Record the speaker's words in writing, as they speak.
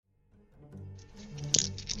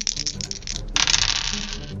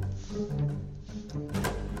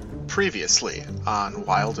Previously on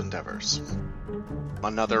Wild Endeavors.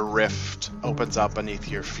 Another rift opens up beneath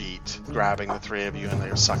your feet, grabbing the three of you, and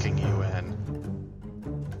they're sucking you in.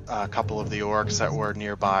 A couple of the orcs that were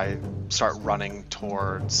nearby start running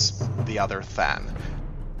towards the other Than.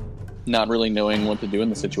 Not really knowing what to do in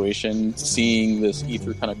the situation, seeing this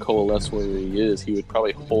ether kind of coalesce where he is, he would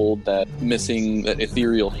probably hold that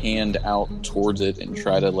ethereal hand out towards it and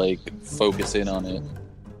try to, focus in on it.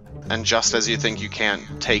 And just as you think you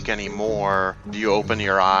can't take any more, you open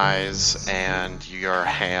your eyes and your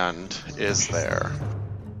hand is there.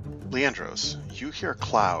 Leandros, you hear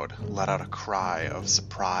Cloud let out a cry of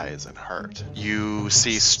surprise and hurt. You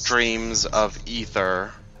see streams of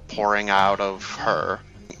ether pouring out of her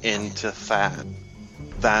into Than.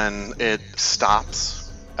 Then it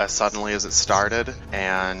stops as suddenly as it started,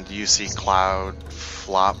 and you see Cloud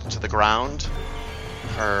flop to the ground.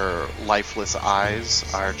 Her lifeless eyes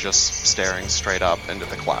are just staring straight up into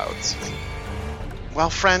the clouds. Well,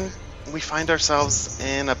 friend, we find ourselves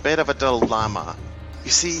in a bit of a dilemma.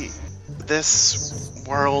 You see, this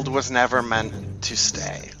world was never meant to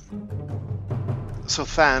stay. So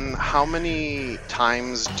Than, how many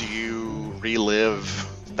times do you relive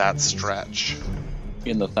that stretch?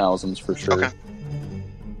 In the thousands, for sure. Okay.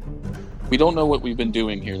 We don't know what we've been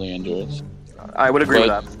doing here, Leandros. I would agree with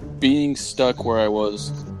that. Being stuck where I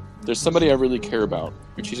was, there's somebody I really care about,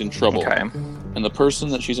 and she's in trouble. Okay. And the person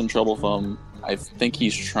that she's in trouble from, I think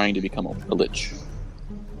he's trying to become a lich.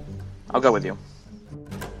 I'll go with you.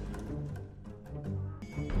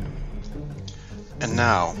 And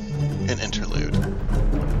now, an interlude.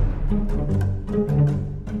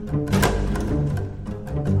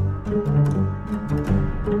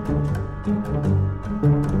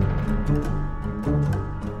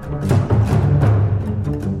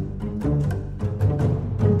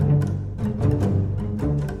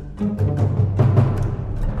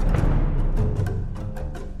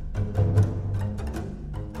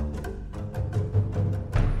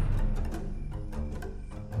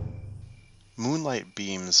 Moonlight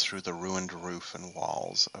beams through the ruined roof and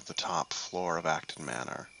walls of the top floor of Acton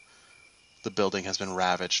Manor. The building has been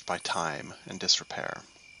ravaged by time and disrepair.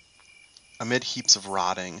 Amid heaps of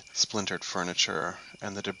rotting, splintered furniture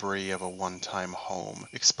and the debris of a one-time home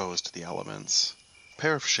exposed to the elements, a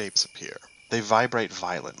pair of shapes appear. They vibrate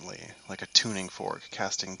violently, like a tuning fork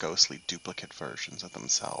casting ghostly duplicate versions of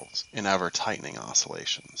themselves in ever-tightening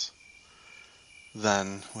oscillations.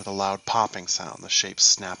 Then, with a loud popping sound, the shapes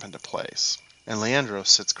snap into place, and Leandros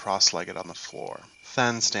sits cross-legged on the floor.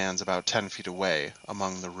 Than stands about 10 feet away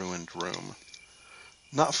among the ruined room.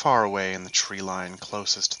 Not far away in the tree line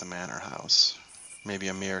closest to the manor house, maybe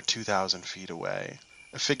a mere 2,000 feet away,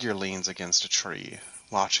 a figure leans against a tree,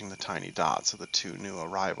 watching the tiny dots of the two new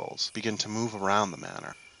arrivals begin to move around the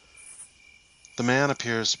manor. The man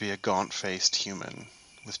appears to be a gaunt-faced human,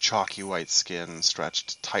 with chalky white skin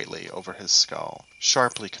stretched tightly over his skull,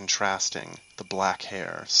 sharply contrasting the black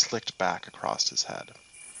hair slicked back across his head.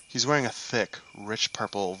 He's wearing a thick, rich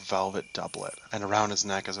purple velvet doublet, and around his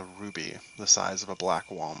neck is a ruby the size of a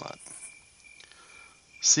black walnut.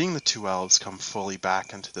 Seeing the two elves come fully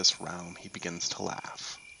back into this realm, he begins to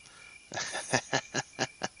laugh.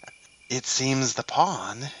 It seems the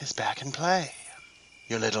pawn is back in play.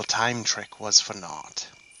 Your little time trick was for naught.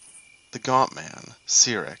 The gaunt man,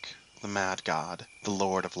 Cyric, the mad god, the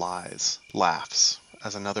lord of lies, laughs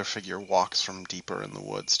as another figure walks from deeper in the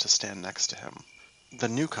woods to stand next to him. The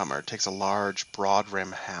newcomer takes a large,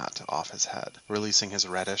 broad-rim hat off his head, releasing his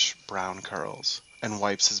reddish-brown curls, and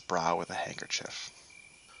wipes his brow with a handkerchief.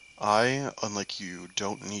 I, unlike you,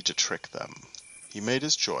 don't need to trick them. He made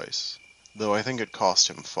his choice, though I think it cost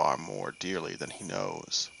him far more dearly than he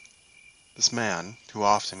knows. This man, who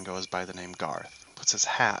often goes by the name Garth, puts his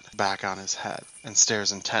hat back on his head and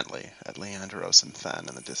stares intently at Leandros and Than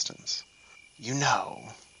in the distance. You know,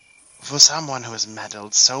 for someone who has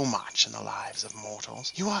meddled so much in the lives of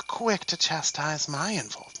mortals, you are quick to chastise my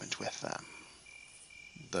involvement with them.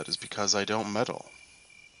 That is because I don't meddle.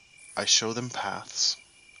 I show them paths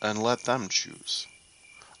and let them choose.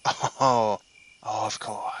 Oh, of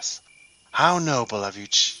course. How noble of you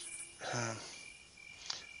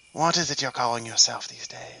what is it you're calling yourself these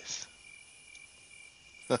days?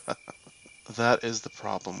 That is the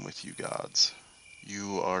problem with you gods.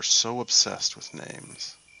 You are so obsessed with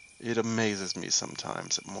names. It amazes me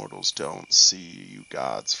sometimes that mortals don't see you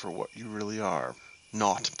gods for what you really are.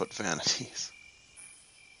 Naught but vanities.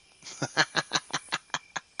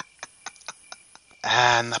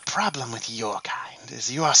 And the problem with your kind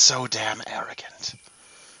is you are so damn arrogant.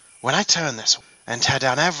 When I turn this and tear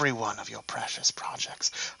down every one of your precious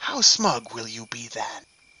projects, how smug will you be then?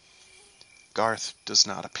 Garth does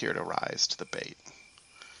not appear to rise to the bait.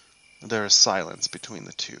 There is silence between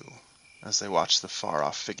the two as they watch the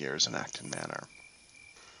far-off figures in Acton Manor.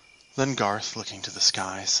 Then Garth, looking to the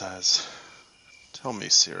sky, says, "Tell me,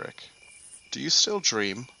 Cyric, do you still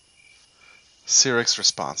dream?" Cyric's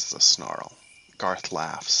response is a snarl. Garth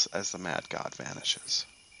laughs as the mad god vanishes.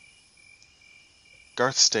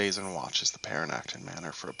 Garth stays and watches the pair in Acton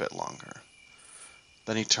Manor for a bit longer.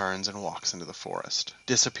 Then he turns and walks into the forest,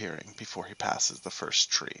 disappearing before he passes the first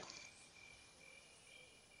tree.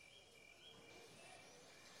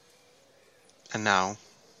 And now,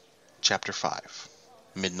 Chapter 5,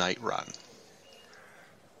 Midnight Run.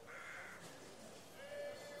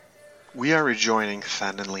 We are rejoining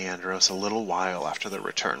Fen and Leandros a little while after their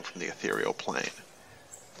return from the ethereal plane.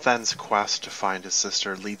 Fen's quest to find his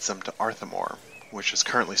sister leads them to Arthemore, which is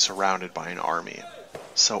currently surrounded by an army.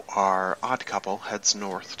 So our odd couple heads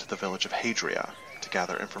north to the village of Hadria to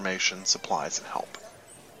gather information, supplies, and help.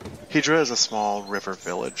 Hadria is a small river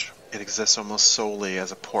village. It exists almost solely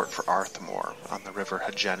as a port for Arthemore on the river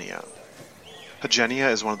Hagenia.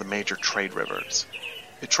 Hagenia is one of the major trade rivers.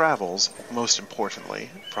 It travels, most importantly,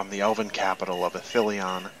 from the elven capital of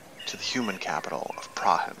Ithilien to the human capital of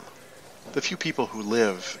Prahen. The few people who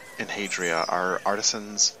live in Hadria are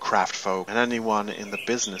artisans, craftfolk, and anyone in the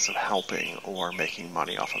business of helping or making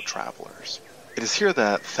money off of travelers. It is here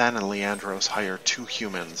that Fen and Leandros hire 2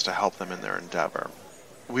 humans to help them in their endeavor.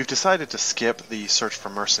 We've decided to skip the search for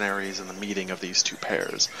mercenaries and the meeting of these 2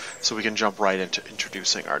 pairs, so we can jump right into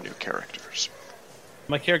introducing our new characters.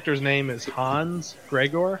 My character's name is Hans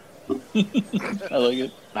Gregor. I like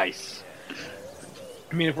it. Nice.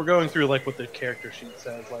 I mean, if we're going through like what the character sheet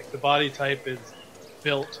says, like the body type is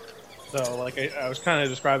built. So like I was kind of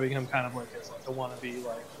describing him kind of like as like a wannabe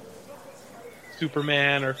like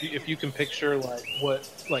Superman, or if you can picture like what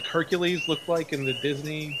like Hercules looked like in the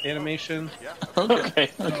Disney animation. Yeah. Okay.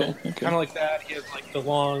 Kind of like that. He has like the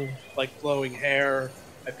long like flowing hair.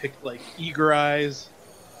 I picked like eager eyes.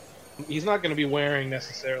 He's not going to be wearing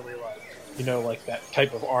necessarily like, you know, like that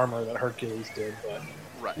type of armor that Hercules did, but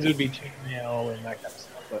Right. it would be chainmail and that kind of stuff.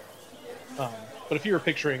 But if you were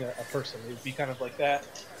picturing a person, it would be kind of like that.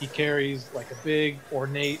 He carries like a big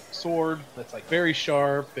ornate sword that's like very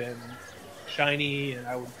sharp and shiny, and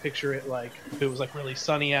I would picture it like if it was like really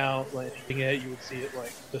sunny out, like hitting it, you would see it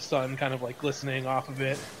like the sun kind of like glistening off of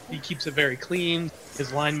it. He keeps it very clean.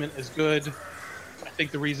 His alignment is good. I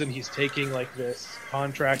think the reason he's taking like this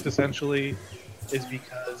contract essentially is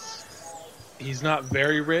because he's not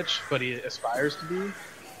very rich, but he aspires to be,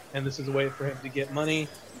 and this is a way for him to get money.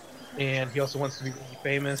 And he also wants to be really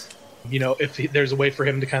famous. You know, if there's a way for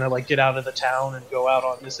him to kind of like get out of the town and go out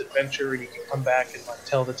on this adventure, and he can come back and like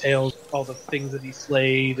tell the tales, all the things that he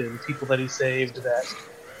slayed and people that he saved, that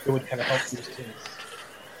it would kind of help his case.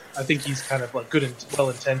 I think he's kind of like good and well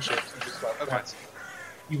intentioned. He just like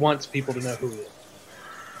he wants people to know who he is.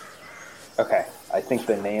 Okay, I think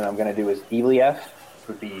the name I'm going to do is Ylef,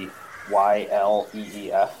 would be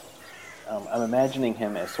Yleef. I'm imagining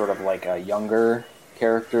him as sort of like a younger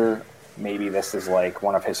character. Maybe this is like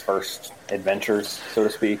one of his first adventures, so to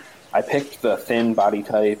speak. I picked the thin body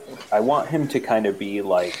type. I want him to kind of be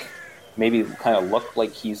like, maybe kind of look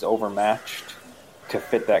like he's overmatched to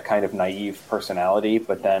fit that kind of naive personality,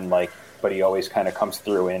 but he always kind of comes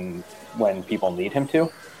through in when people need him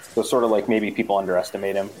to. So sort of like maybe people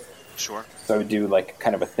underestimate him. Sure. So I would do like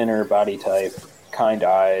kind of a thinner body type, kind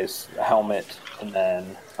eyes, a helmet, and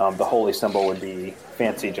then the holy symbol would be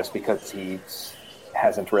fancy just because he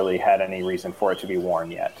hasn't really had any reason for it to be worn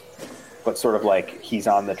yet. But sort of like he's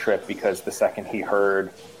on the trip because the second he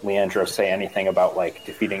heard Leandros say anything about like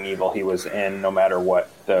defeating evil, he was in, no matter what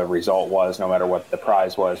the result was, no matter what the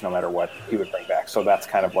prize was, no matter what he would bring back. So that's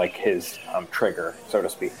kind of like his trigger, so to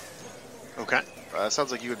speak. Okay.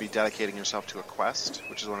 Sounds like you would be dedicating yourself to a quest,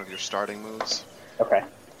 which is one of your starting moves. Okay.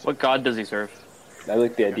 What god does he serve? I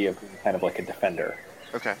like the idea of being kind of like a defender.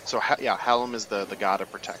 Okay, so Helm is the god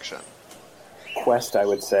of protection. Quest, I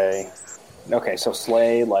would say. Okay, so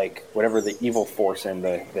slay like whatever the evil force in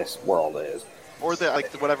this world is. Or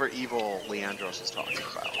whatever evil Leandros is talking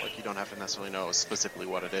about. Like, you don't have to necessarily know specifically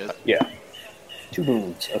what it is. Yeah. 2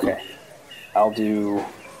 boons. Okay. I'll do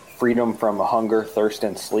freedom from hunger, thirst,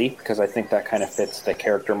 and sleep, because I think that kind of fits the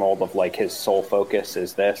character mold of like his sole focus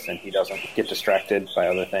is this, and he doesn't get distracted by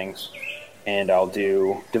other things. And I'll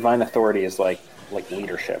do divine authority is like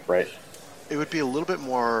leadership, right? It would be a little bit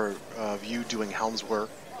more of you doing Helm's work,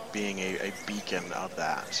 being a beacon of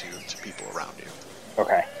that to people around you.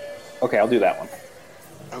 Okay, I'll do that one.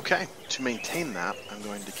 Okay, to maintain that, I'm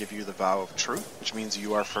going to give you the vow of truth, which means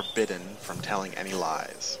you are forbidden from telling any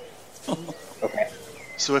lies. Okay.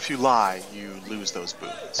 So if you lie, you lose those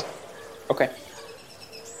boons. Okay.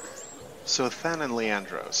 So Then and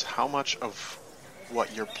Leandros, how much of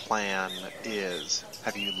what your plan is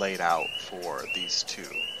have you laid out for these two?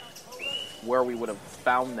 Where we would have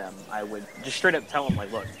found them, I would just straight up tell them,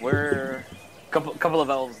 like, look, we're a couple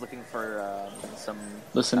of elves looking for some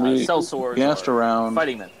cell swords. We asked or around.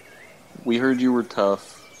 Fighting men. We heard you were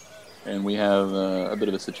tough, and we have a bit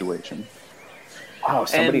of a situation. Wow,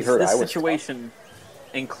 somebody And heard this I was situation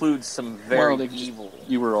includes some very Well, evil.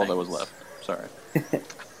 You were all that things. was left. Sorry.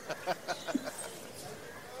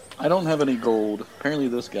 I don't have any gold. Apparently,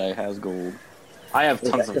 this guy has gold. I have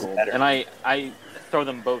tons That of doesn't gold, matter. and I throw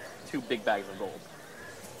them both 2 big bags of gold.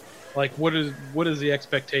 Like, what is the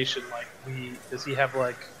expectation? Like, does he have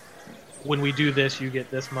like, when we do this, you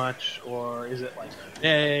get this much, or is it like a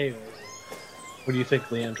day? Or what do you think,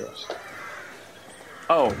 Leandros?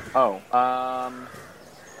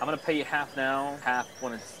 I'm gonna pay you half now, half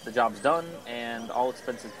when the job's done, and all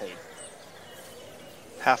expenses paid.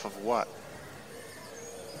 Half of what?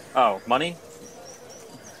 Oh, money?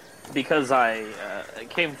 Because I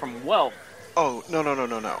came from wealth. Oh, no.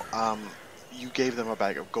 You gave them a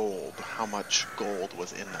bag of gold. How much gold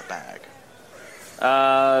was in that bag?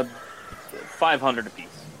 500 apiece.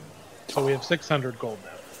 So we have 600 gold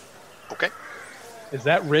now. Okay. Is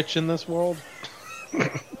that rich in this world?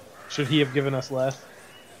 Should he have given us less?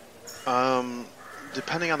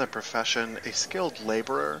 Depending on their profession, a skilled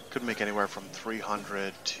laborer could make anywhere from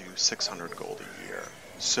 300 to 600 gold a year.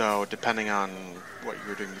 So, depending on what you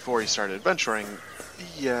were doing before you started adventuring,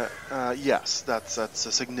 yes, that's a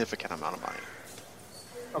significant amount of money.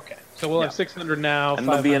 Okay, so we'll have 600 now. And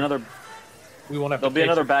there'll be 500. another. We won't have. There'll to be pay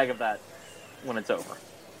another for- bag of that when it's over.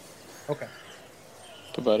 Okay.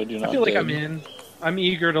 Provided you're not I feel like dead. I'm in. I'm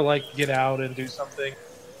eager to like get out and do something.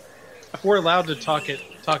 If we're allowed to talk it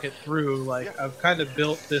through, like Yeah. I've kind of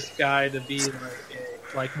built this guy to be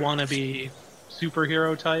like wannabe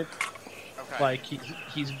superhero type. Okay. Like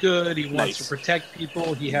he's good. He wants Nice. to protect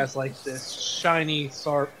people. He has like this shiny,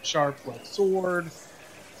 sharp like sword.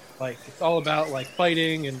 Like it's all about like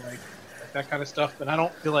fighting and like that kind of stuff. But I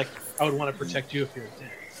don't feel like I would want to protect you if you're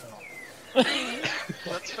dead. So.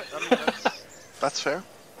 That's fair.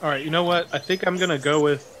 All right, you know what? I think I'm gonna go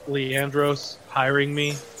with Leandros hiring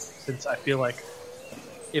me, since I feel like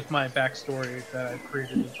if my backstory that I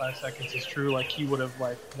created in 5 seconds is true, like he would have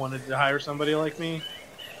like wanted to hire somebody like me.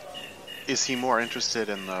 Is he more interested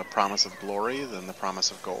in the promise of glory than the promise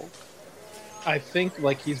of gold? I think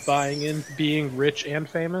like he's buying in being rich and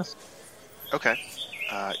famous. Okay.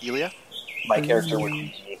 Elia? My character would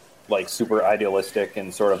be like super idealistic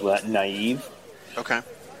and sort of naive. Okay.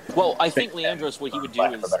 Well, I think Leandros, what he would do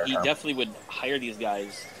Lack of a is better he term. definitely would hire these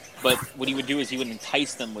guys, but what he would do is he would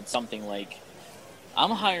entice them with something like, I'm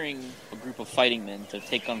hiring a group of fighting men to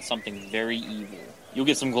take on something very evil. You'll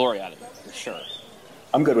get some glory out of it, for sure.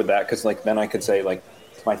 I'm good with that because like then I could say like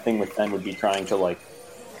my thing with Ben would be trying to like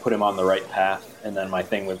put him on the right path, and then my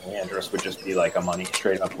thing with Leandros would just be like a money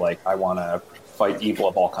straight up like I want to fight evil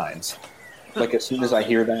of all kinds. Like as soon as I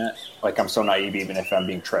hear that, like I'm so naive even if I'm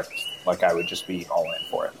being tricked, like I would just be all in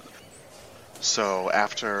for it. So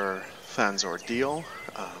after Then's ordeal,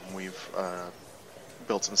 we've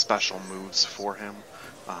built some special moves for him.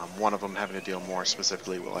 One of them having to deal more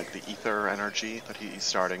specifically with like the ether energy that he's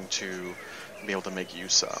starting to be able to make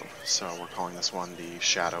use of. So we're calling this one the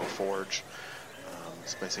Shadow Forge.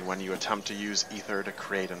 It's basically when you attempt to use ether to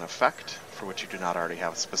create an effect for which you do not already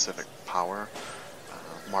have specific power,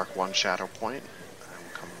 mark 1 shadow point, and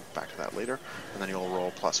we'll come back to that later, and then you'll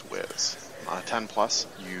roll plus whiz. On a 10 plus,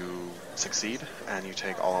 you succeed, and you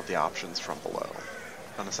take all of the options from below.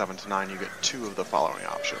 On a 7 to 9, you get 2 of the following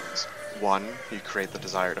options. 1, you create the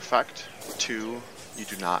desired effect. 2, you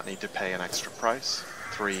do not need to pay an extra price.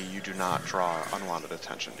 3, you do not draw unwanted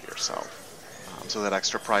attention to yourself. So that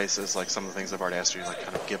extra price is like some of the things I've already asked you, like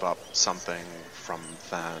kind of give up something from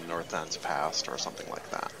Then or Then's past or something like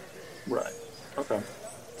that. Right. Okay.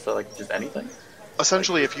 So, like, just anything?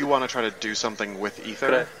 Essentially, if you want to try to do something with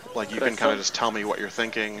ether, like you could I can kind of sell- just tell me what you're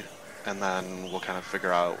thinking, and then we'll kind of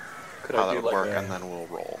figure out Could how I that do would like work, a, and then we'll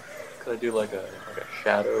roll. Could I do like a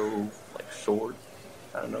shadow sword?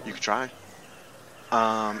 I don't know. You could try.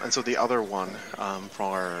 And so the other one,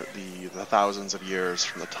 for the thousands of years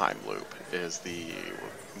from the time loop, is the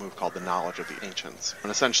move called the Knowledge of the Ancients.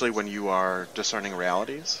 And essentially, when you are discerning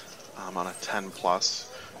realities, on a 10 plus,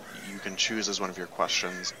 you can choose as one of your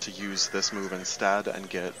questions to use this move instead and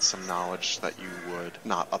get some knowledge that you would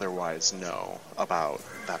not otherwise know about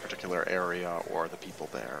that particular area or the people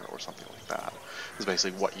there or something like that. It's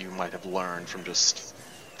basically what you might have learned from just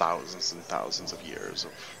thousands and thousands of years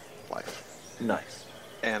of life. Nice.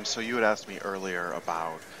 And so you had asked me earlier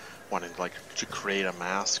about wanting to create a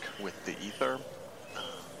mask with the ether.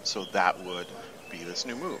 So that would be this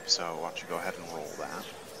new move. So why don't you go ahead and roll that?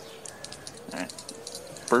 Alright.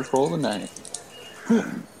 First roll of the night.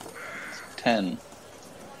 10.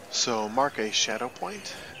 So mark a shadow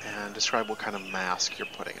point and describe what kind of mask you're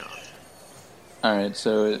putting on. Alright,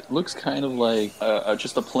 so it looks kind of like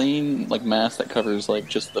just a plain mask that covers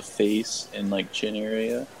just the face and chin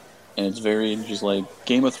area. And it's very just like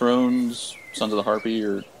Game of Thrones, Sons of the Harpy,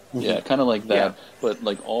 or yeah, kind of like that, but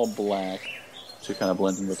all black to kind of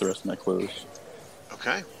blend in with the rest of my clothes.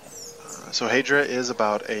 Okay. So Hadria is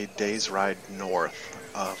about a day's ride north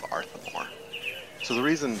of Arthemore. So the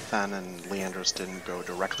reason Then and Leandros didn't go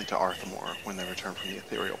directly to Arthemore when they returned from the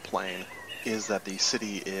ethereal plane is that the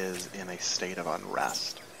city is in a state of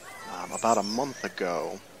unrest. About a month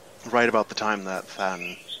ago, right about the time that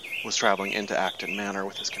Then was traveling into Acton Manor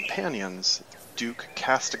with his companions, Duke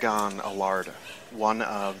Castigon Allard, one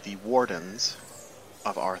of the wardens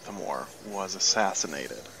of Arthemore, was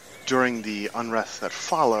assassinated. During the unrest that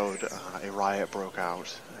followed, a riot broke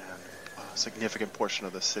out, and a significant portion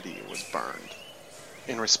of the city was burned.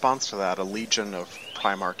 In response to that, a legion of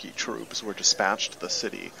Primarchy troops were dispatched to the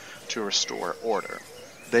city to restore order.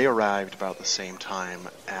 They arrived about the same time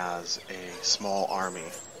as a small army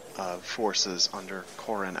of forces under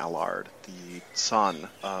Corin Allard, the son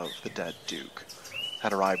of the dead Duke,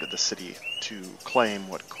 had arrived at the city to claim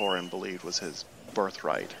what Corin believed was his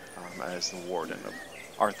birthright as the warden of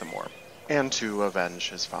Arthemore, and to avenge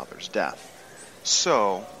his father's death.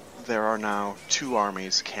 So, there are now two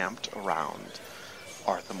armies camped around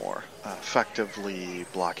Arthemore, effectively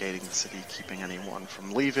blockading the city, keeping anyone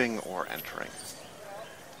from leaving or entering.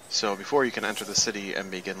 So before you can enter the city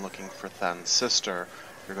and begin looking for Then's sister,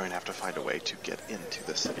 you're going to have to find a way to get into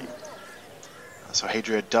the city. So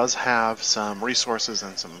Hadria does have some resources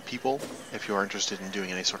and some people if you are interested in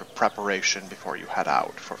doing any sort of preparation before you head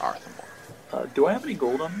out for Arthemore. Do I have any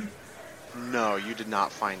gold on me? No, you did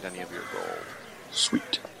not find any of your gold.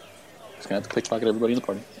 Sweet. Just gonna have to pickpocket everybody in the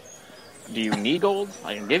party. Do you need gold?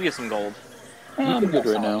 I can give you some gold. I'm good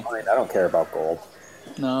right now. I don't care about gold.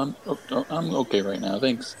 No, I'm okay right now,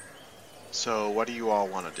 thanks. So what do you all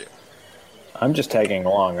want to do? I'm just tagging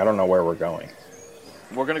along. I don't know where we're going.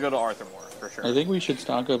 We're gonna go to Arthemore, for sure. I think we should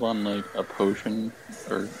stock up on, a potion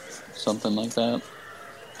or something like that,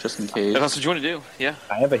 just in case. If that's what you want to do, yeah.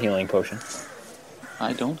 I have a healing potion.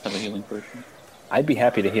 I don't have a healing potion. I'd be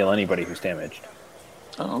happy to heal anybody who's damaged.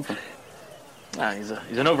 Oh, okay. Ah, he's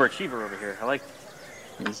an overachiever over here. I like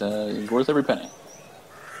it. He's worth every penny.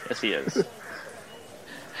 Yes, he is.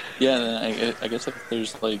 Yeah, I guess if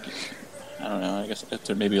there's I don't know. I guess if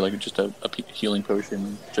there maybe just a healing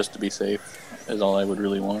potion just to be safe is all I would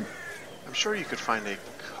really want. I'm sure you could find a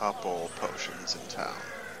couple potions in town.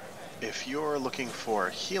 If you're looking for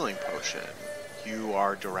a healing potion, you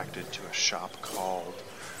are directed to a shop called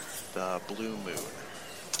the Blue Moon.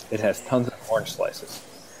 It has tons of orange slices.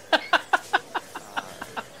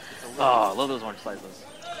 Oh, I love those orange slices.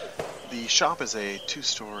 The shop is a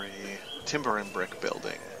 2-story timber and brick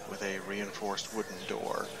building with a reinforced wooden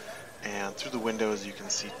door, and through the windows you can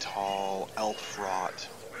see tall, elf-wrought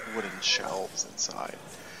wooden shelves inside.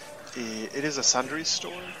 It is a sundry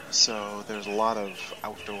store, so there's a lot of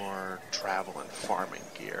outdoor travel and farming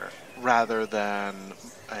gear, rather than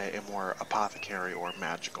a more apothecary or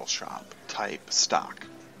magical shop type stock.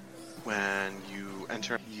 When you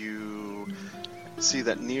enter, you see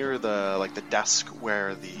that near the desk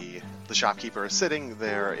where the shopkeeper is sitting,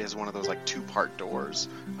 there is one of those 2-part doors,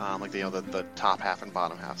 the top half and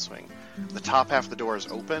bottom half swing. The top half of the door is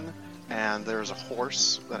open, and there's a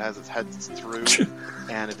horse that has its head through,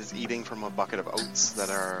 and it is eating from a bucket of oats that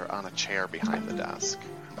are on a chair behind the desk.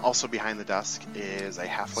 Also behind the desk is a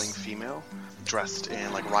halfling female, dressed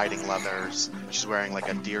in riding leathers. She's wearing a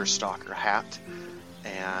deerstalker hat,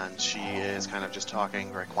 and she is kind of just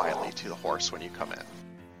talking very quietly to the horse when you come in.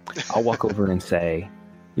 I'll walk over and say,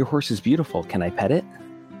 "Your horse is beautiful. Can I pet it?"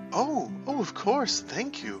 Oh, of course.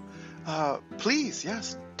 Thank you. Please,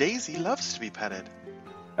 yes. Daisy loves to be petted.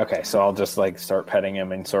 Okay, so I'll just start petting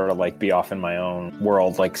him and sort of be off in my own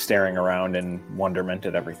world, staring around in wonderment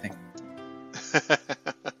at everything.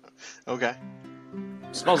 Okay.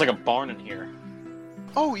 Smells like a barn in here.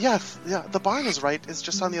 Oh, yes. Yeah, the barn is right. It's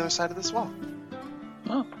just on the other side of this wall.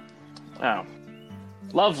 Oh. Oh.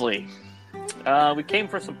 Lovely. We came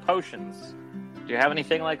for some potions. Do you have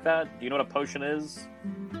anything like that? Do you know what a potion is?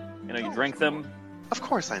 You drink them? Of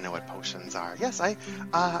course I know what potions are. Yes, I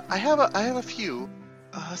have a few.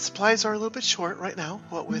 Supplies are a little bit short right now,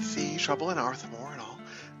 what with the trouble in Arthemore and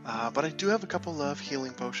all. But I do have a couple of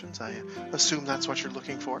healing potions. I assume that's what you're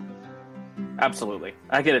looking for. Absolutely.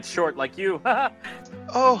 I get it short like you.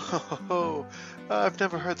 Oh, I've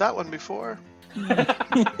never heard that one before.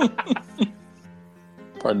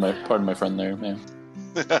 Pardon my friend there, man.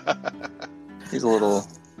 He's a little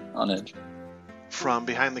on edge. From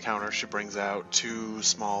behind the counter, she brings out 2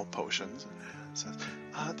 small potions and says,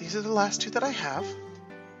 these are the last 2 that I have.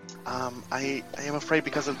 I am afraid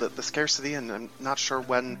because of the scarcity, and I'm not sure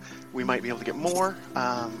when we might be able to get more.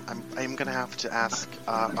 I am going to have to ask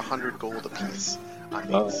 100 gold apiece on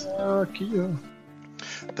these. Kia.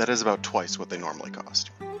 That is about twice what they normally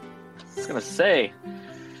cost. I was gonna say.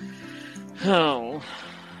 Oh.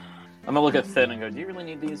 I'm gonna look at Finn and go, do you really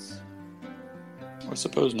need these? I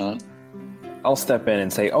suppose not. I'll step in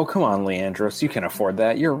and say, "Oh, come on, Leandros, you can afford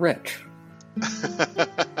that. You're rich."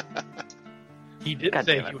 He did God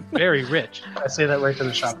say damn it. he was very rich. I say that right to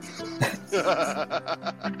the shop.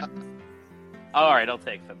 Alright, I'll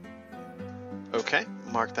take them. Okay,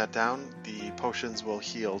 mark that down. The potions will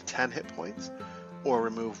heal 10 hit points or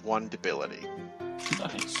remove 1 debility.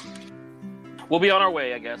 Nice. We'll be on our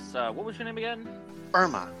way, I guess. What was your name again?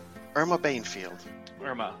 Irma Banefield.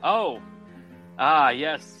 Irma. Oh! Ah,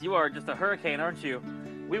 yes. You are just a hurricane, aren't you?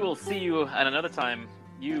 We will see you at another time.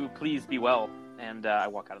 You please be well. And I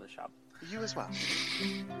walk out of the shop. You as well.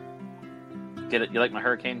 Get it? You like my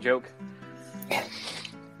hurricane joke?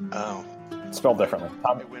 Oh, Spelled differently.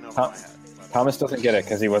 it went over my head. But Thomas doesn't get it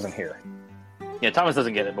because he wasn't here. Yeah, Thomas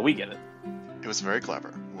doesn't get it, but we get it. it was very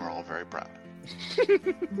clever. We're all very proud.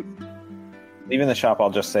 Leaving the shop,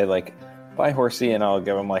 I'll just say, like, "Bye, horsey," and I'll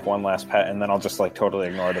give him, like, one last pet, and then I'll just, like, totally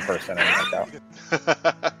ignore the person and walk out.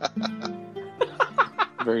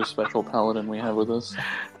 Very special paladin we have with us.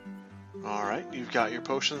 All right, you've got your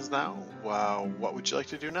potions now. Wow, what would you like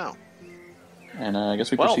to do now? And I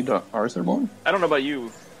guess we Well- proceed to Arthurmore. I don't know about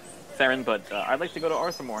you, Theron, but I'd like to go to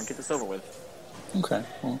Arthurmore and get this over with. Okay.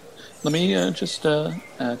 Well, let me just a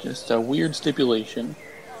weird stipulation.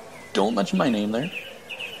 Don't mention my name there.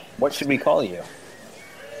 What should we call you?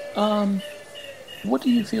 What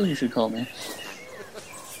do you feel you should call me?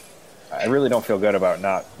 I really don't feel good about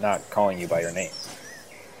not calling you by your name.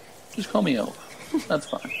 Just call me Elf. That's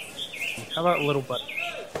fine. How about Little Butt?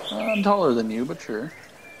 I'm taller than you, but sure.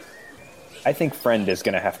 I think friend is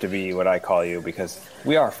going to have to be what I call you because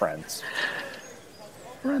we are friends.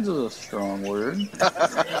 Friends is a strong word.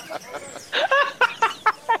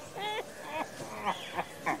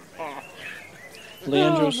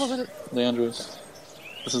 Leandros,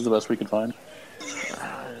 this is the best we could find.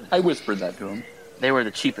 I whispered that to him. They were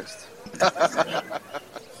the cheapest.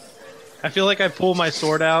 I feel like I pull my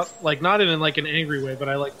sword out, like not in like an angry way, but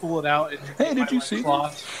I like pull it out and Hey, did my, you like, see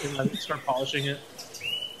cloth and like start polishing it.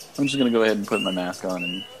 I'm just gonna go ahead and put my mask on,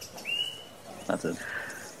 and that's it.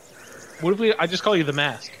 What if I just call you the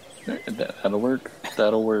Mask? That'll work.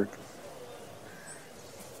 That'll work.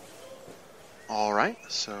 All right,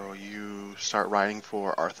 so you start riding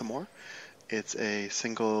for Arthurmore. It's a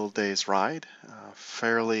single day's ride,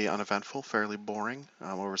 fairly uneventful, fairly boring,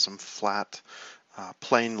 over some flat,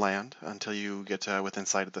 plain land until you get within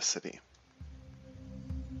sight of the city.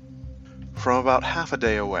 From about half a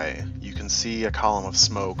day away, you can see a column of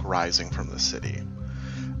smoke rising from the city.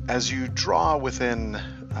 As you draw within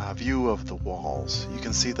view of the walls, you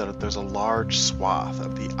can see that there's a large swath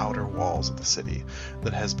of the outer walls of the city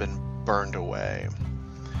that has been burned away.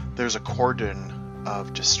 There's a cordon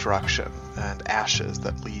of destruction and ashes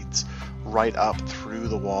that leads right up through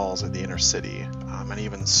the walls of the inner city, and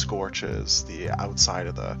even scorches the outside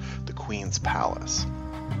of the Queen's Palace.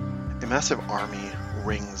 A massive army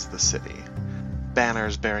rings the city.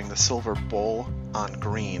 Banners bearing the silver bull on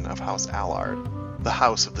green of House Allard, the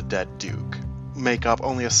house of the dead Duke, make up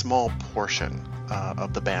only a small portion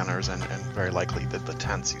of the banners and very likely the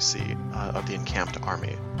tents you see of the encamped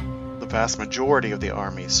army. The vast majority of the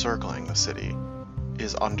army circling the city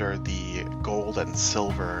is under the gold and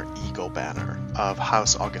silver eagle banner of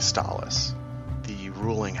House Augustalis, the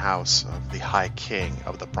ruling house of the High King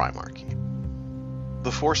of the Primarchy.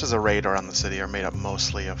 The forces arrayed around the city are made up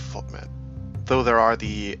mostly of footmen, though there are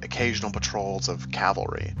the occasional patrols of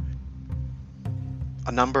cavalry.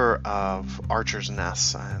 A number of archers'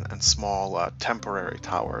 nests and small temporary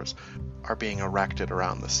towers are being erected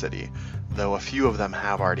around the city, though a few of them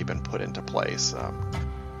have already been put into place.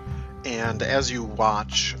 And as you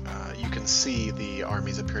watch, you can see the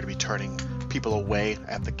armies appear to be turning people away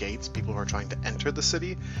at the gates, people who are trying to enter the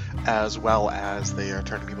city, as well as they are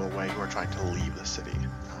turning people away who are trying to leave the city.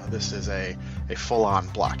 This is a full-on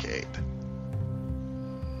blockade.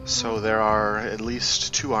 So there are at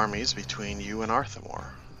least 2 armies between you and Arthurmore.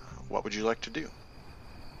 What would you like to do?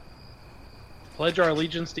 pledge our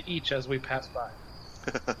allegiance to each as we pass by.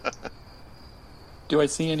 Do I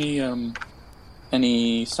see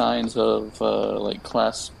any signs of like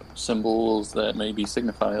clasp symbols that maybe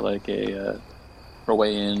signify like a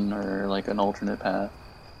way in or like an alternate path?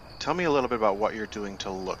 Tell me a little bit about what you're doing to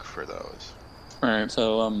look for those. All right,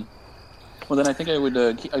 so well then I think I would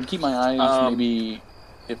I'd keep my eyes maybe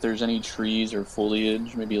if there's any trees or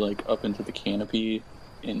foliage, maybe like up into the canopy,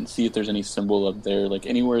 and see if there's any symbol up there, like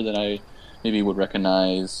anywhere that I maybe would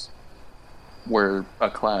recognize where a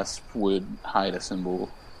clasp would hide a symbol.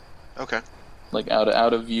 Okay. Like out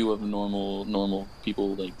of view of normal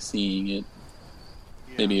people, like seeing it.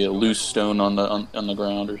 Yeah. Maybe a loose stone on the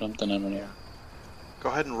ground or something. I don't know. Go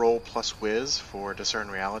ahead and roll plus whiz for discern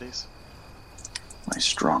realities. My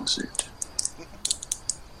strong suit.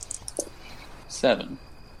 7.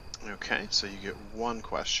 Okay, so you get one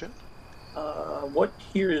question. What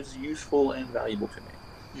here is useful and valuable to me?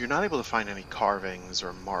 You're not able to find any carvings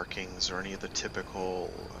or markings or any of the typical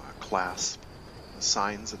clasp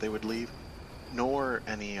signs that they would leave, nor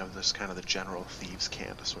any of this kind of the general thieves'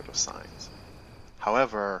 cant sort of signs.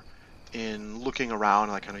 However, in looking around,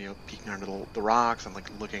 like kind of peeking under the rocks and like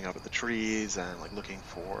looking up at the trees and like looking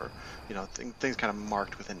for things kind of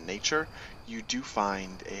marked within nature, you do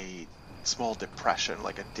find a small depression,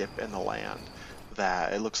 like a dip in the land,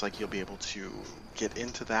 that it looks like you'll be able to get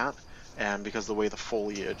into that. And because the way the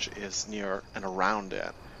foliage is near and around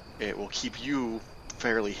it, it will keep you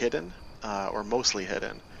fairly hidden, or mostly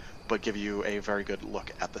hidden, but give you a very good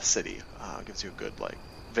look at the city. Gives you a good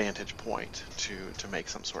vantage point to make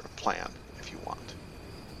some sort of plan if you want.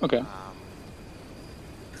 Okay.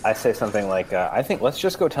 I say something like, I think let's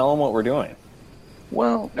just go tell them what we're doing.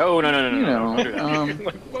 Well, No. you know,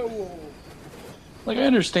 Like, whoa. like I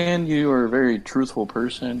understand you are a very truthful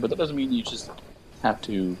person, but that doesn't mean you just have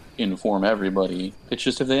to inform everybody. It's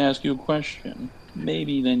just if they ask you a question,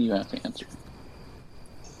 maybe then you have to answer.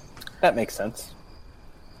 That makes sense.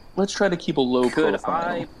 Let's try to keep a low Could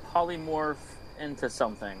profile. I polymorph into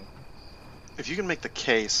something? If you can make the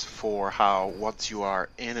case for how once you are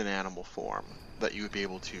in an animal form, that you would be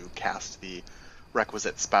able to cast the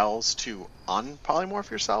requisite spells to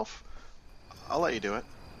unpolymorph yourself, I'll let you do it.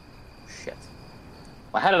 Shit.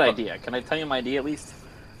 Well, I had an idea. Can I tell you my idea at least?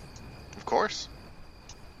 Of course.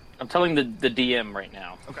 I'm telling the DM right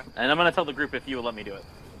now. Okay. And I'm going to tell the group if you will let me do it.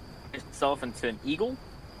 Myself into an eagle,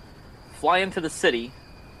 fly into the city,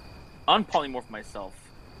 unpolymorph myself,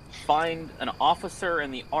 find an officer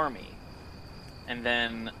in the army, and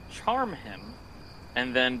then charm him,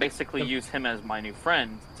 and then basically use him as my new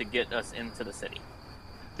friend to get us into the city.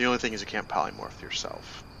 The only thing is you can't polymorph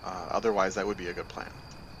yourself. Otherwise, that would be a good plan.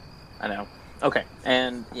 I know. Okay.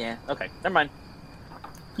 And, yeah, okay. Never mind.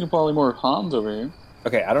 You can polymorph Hans over here.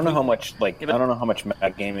 Okay, I don't know how much but- I don't know how much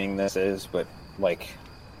metagaming this is, but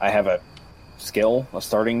I have a skill, a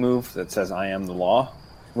starting move that says I am the law.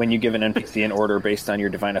 When you give an NPC an order based on your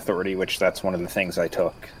divine authority, which that's one of the things I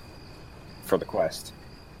took for the quest,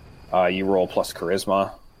 you roll plus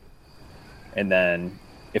charisma, and then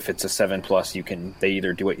if it's a 7+, they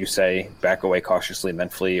either do what you say, back away cautiously, then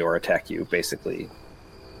flee, or attack you. Basically,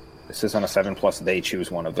 this is on a 7+. They choose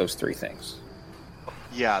one of those 3 things.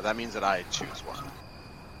 Yeah, that means that I choose one.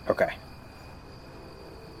 Okay.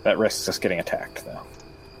 That risks us getting attacked, though.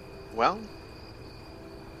 Well,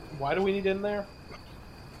 Why do we need in there?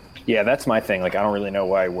 Yeah, that's my thing. I don't really know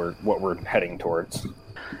what we're heading towards.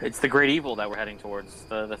 It's the great evil that we're heading towards.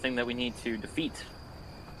 The thing that we need to defeat.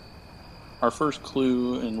 Our first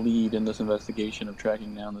clue and lead in this investigation of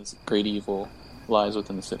tracking down this great evil lies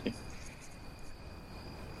within the city.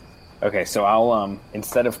 Okay, so I'll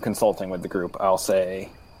instead of consulting with the group, I'll say,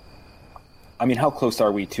 how close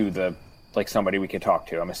are we to the somebody we could talk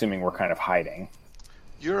to? I'm assuming we're kind of hiding.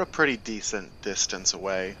 you're a pretty decent distance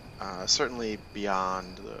away, certainly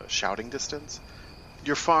beyond the shouting distance.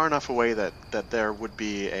 You're far enough away that there would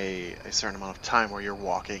be a certain amount of time where you're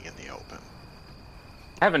walking in the open.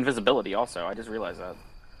 I have invisibility also. I just realized that.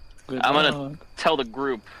 Good I'm luck. going to tell the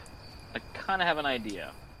group I kind of have an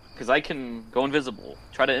idea. Because I can go invisible,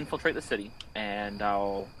 try to infiltrate the city, and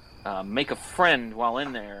I'll make a friend while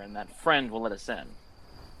in there, and that friend will let us in.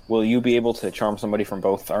 Will you be able to charm somebody from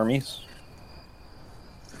both armies?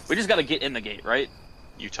 We just got to get in the gate, right?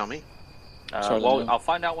 You tell me. Well, I'll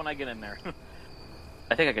find out when I get in there.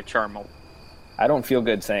 I think I could charm them. I don't feel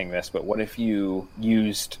good saying this, but what if you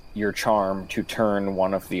used your charm to turn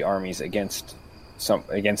one of the armies against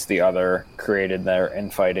the other, created their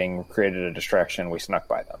infighting, created a distraction, we snuck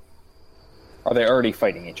by them? Are they already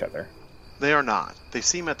fighting each other? They are not. They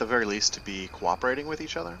seem at the very least to be cooperating with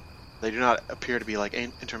each other. They do not appear to be like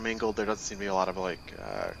intermingled. There doesn't seem to be a lot of like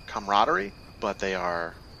camaraderie, but they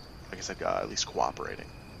are, like I said, at least cooperating.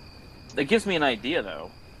 It gives me an idea,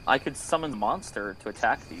 though. I could summon the monster to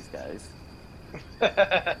attack these guys.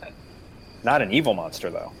 Not an evil monster,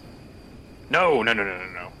 though. No.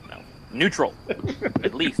 Neutral.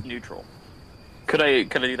 At least neutral. Could I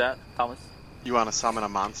do that, Thomas? You want to summon a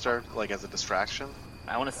monster, like as a distraction?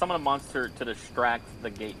 I want to summon a monster to distract the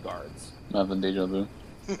gate guards. Nothing deja vu.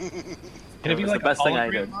 Can it be That's like the best a thing I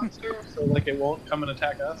hologram did. monster, so like it won't come and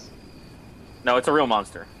attack us? No, it's a real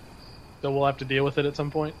monster. So we'll have to deal with it at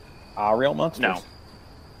some point? Real monsters? No.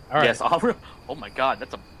 All right. Yes, oh my god,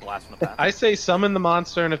 that's a blast from the past. I say summon the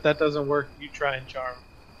monster, and if that doesn't work, you try and charm.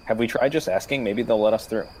 Have we tried just asking? Maybe they'll let us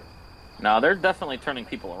through. No, they're definitely turning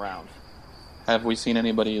people around. Have we seen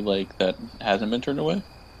anybody like that hasn't been turned away?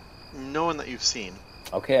 No one that you've seen.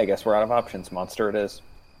 Okay, I guess we're out of options. Monster it is.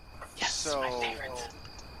 Yes, So- my favorite.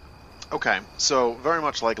 Okay, so very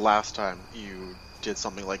much like last time you did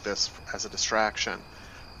something like this as a distraction,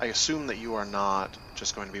 I assume that you are not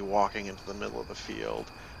just going to be walking into the middle of the field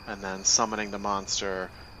and then summoning the monster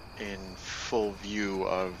in full view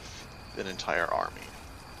of an entire army.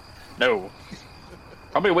 No.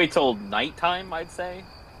 Probably wait till nighttime, I'd say.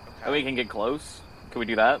 That way we can get close. Can we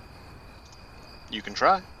do that? You can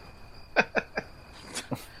try.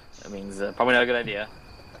 That means probably not a good idea.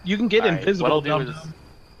 You can get All right, invisible. what I'll do dum-dum. is-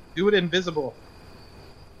 Do it invisible.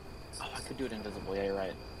 Oh, I could do it invisible. Yeah, you're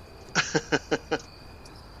right.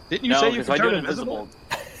 Didn't you No, say you because could if I do turn it invisible?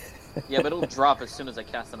 yeah, but it'll drop as soon as I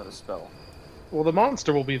cast another spell. Well, the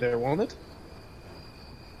monster will be there, won't it?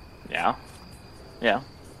 Yeah. Yeah. All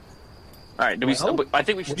right. Do Well, we? I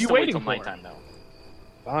think we should what are you still wait waiting till for? nighttime, though.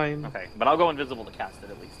 Fine. Okay, but I'll go invisible to cast it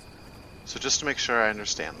at least. So just to make sure I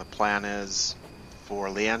understand, the plan is for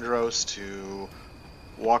Leandros to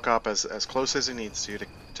walk up as close as he needs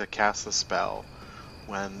to cast the spell.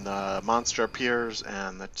 When the monster appears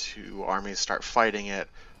and the two armies start fighting it,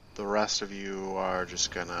 the rest of you are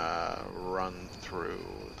just gonna run through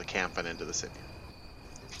the camp and into the city.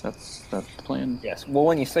 That's the plan. Yes. Well,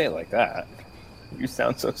 when you say it like that, you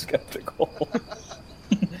sound so skeptical.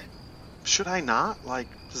 Should I not? Like,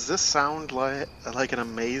 does this sound like an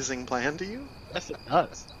amazing plan to you? Yes, it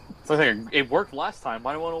does. So I think it worked last time.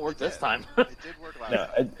 Why don't it work this time? It did work last No,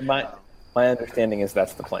 time. my understanding is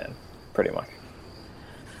that's the plan, pretty much.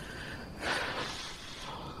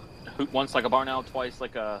 Once like a barn owl, twice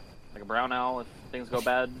like a brown owl if things go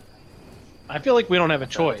bad. I feel like we don't have a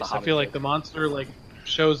choice. a I hobby feel like joke. the monster like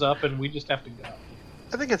shows up and we just have to go.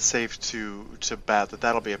 I think it's safe to bet that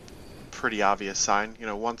that'll be a pretty obvious sign. You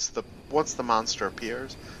know, once the monster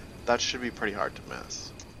appears, that should be pretty hard to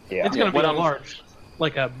miss. Yeah. It's gonna be what a I'm-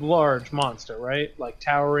 large monster, right? Like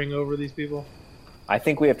towering over these people. I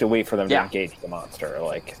think we have to wait for them to Yeah. engage the monster.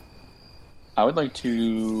 Like, I would like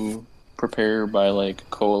to prepare by like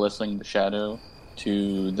coalescing the shadow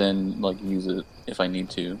to then like use it if I need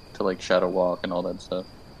to like shadow walk and all that stuff.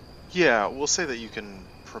 Yeah, we'll say that you can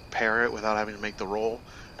prepare it without having to make the roll,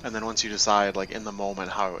 and then once you decide, like in the moment,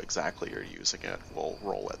 how exactly you're using it, we'll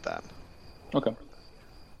roll it then. Okay.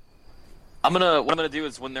 What I'm gonna do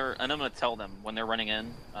is I'm gonna tell them when they're running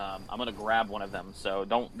in. I'm gonna grab one of them. So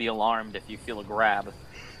don't be alarmed if you feel a grab,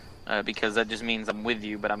 because that just means I'm with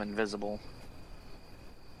you, but I'm invisible.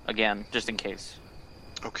 Again, just in case.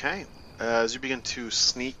 Okay. As you begin to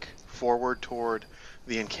sneak forward toward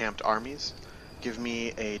the encamped armies, give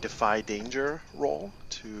me a defy danger roll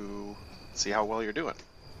to see how well you're doing.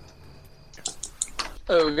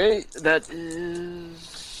 Okay, that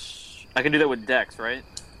is. I can do that with Dex, right?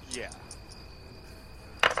 Yeah.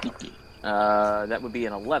 Sneaky. That would be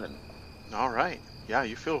an 11. All right. Yeah,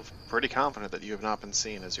 you feel pretty confident that you have not been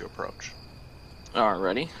seen as you approach.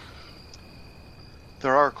 Alrighty.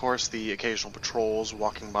 There are, of course, the occasional patrols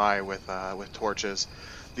walking by with torches.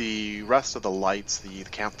 The rest of the lights, the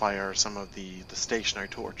campfire, some of the stationary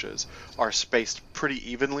torches, are spaced pretty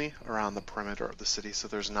evenly around the perimeter of the city, so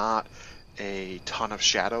there's not a ton of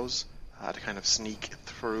shadows to kind of sneak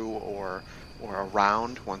through or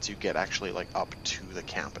around once you get actually like up to the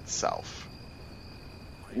camp itself.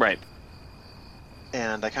 Right.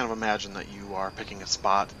 And I kind of imagine that you are picking a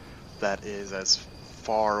spot that is as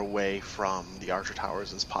far away from the archer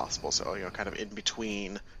towers as possible, so kind of in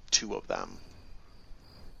between two of them.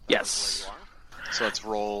 Yes. Where you are. So let's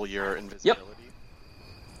roll your invisibility.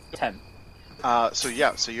 10. So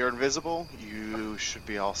you're invisible. You should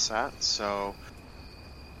be all set. So,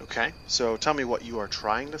 okay. So tell me what you are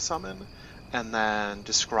trying to summon, and then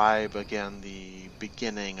describe again the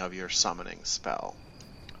beginning of your summoning spell.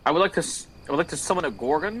 I would like to summon a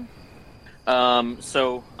Gorgon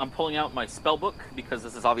So I'm pulling out my spell book because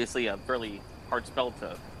this is obviously a fairly hard spell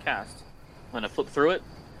to cast. I'm going to flip through it.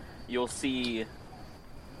 You'll see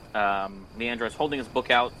Leandros holding his book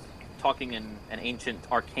out, talking in an ancient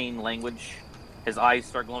arcane language. His eyes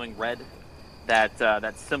start glowing red.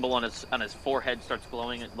 That symbol on his forehead starts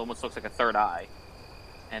glowing. It almost looks like a third eye.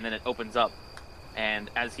 And then it opens up. And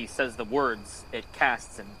as he says the words, it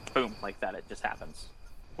casts, and boom, like that, it just happens.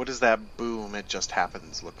 What does that boom, it just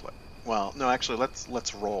happens look like? Well, no, actually,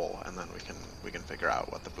 let's roll, and then we can figure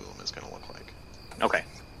out what the boom is going to look like. Okay.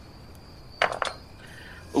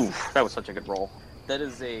 Ooh, that was such a good roll. That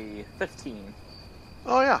is a 15.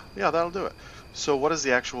 Oh yeah, that'll do it. So what is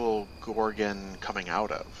the actual Gorgon coming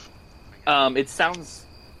out of? It sounds.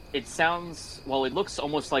 Well, it looks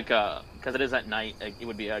almost like because it is at night. It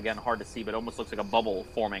would be again hard to see, but it almost looks like a bubble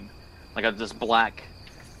forming, like this black,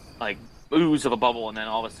 like ooze of a bubble, and then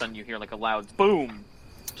all of a sudden you hear like a loud boom,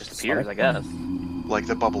 just appears, I guess. Like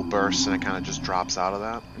the bubble bursts and it kind of just drops out of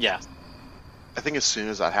that. Yeah. I think as soon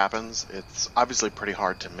as that happens, it's obviously pretty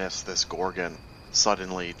hard to miss this Gorgon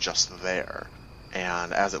suddenly just there.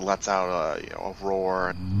 And as it lets out a roar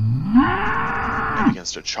and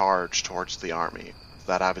begins to charge towards the army,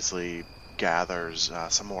 that obviously gathers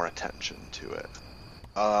some more attention to it.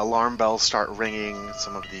 Alarm bells start ringing.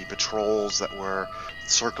 Some of the patrols that were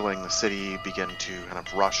circling the city begin to kind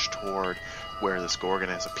of rush toward where this Gorgon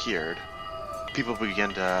has appeared. People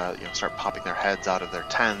begin to start popping their heads out of their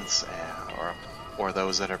tents, or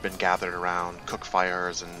those that have been gathered around cook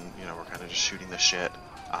fires and we're kind of just shooting the shit.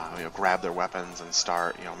 Grab their weapons and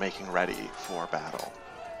start making ready for battle.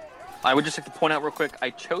 I would just like to point out real quick, I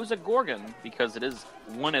chose a Gorgon because it is,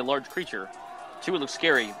 one, a large creature, two, it looks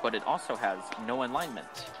scary, but it also has no alignment,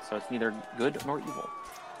 so it's neither good nor evil.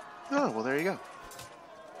 Oh, well, there you go.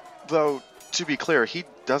 Though, to be clear, he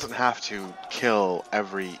doesn't have to kill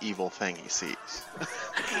every evil thing he sees.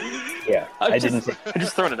 Yeah, I didn't. I'm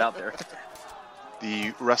just throwing it out there.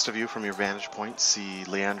 The rest of you, from your vantage point, see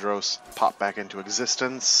Leandros pop back into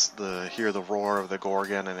existence, hear the roar of the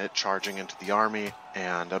Gorgon and it charging into the army,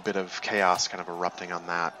 and a bit of chaos kind of erupting on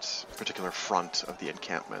that particular front of the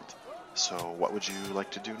encampment. So what would you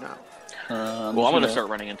like to do now? I'm going to start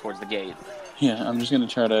running in towards the gate. Yeah, I'm just going to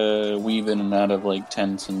try to weave in and out of like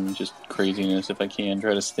tents and just craziness if I can.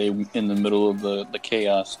 Try to stay in the middle of the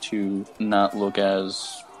chaos to not look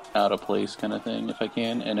as out of place kind of thing if I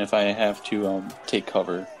can, and if I have to take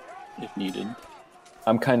cover if needed.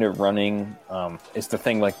 I'm kind of running. Is the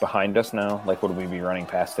thing like behind us now? Like, would we be running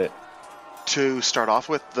past it? To start off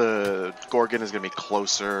with, the Gorgon is going to be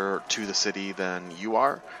closer to the city than you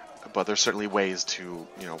are, but there's certainly ways to,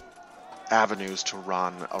 avenues to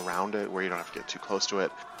run around it where you don't have to get too close to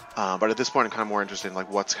it. But at this point, I'm kind of more interested in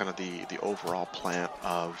like what's kind of the overall plan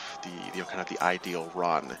of the kind of the ideal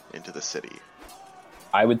run into the city.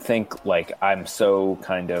 I would think like I'm so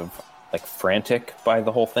kind of like frantic by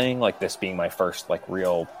the whole thing, like this being my first like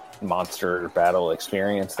real monster battle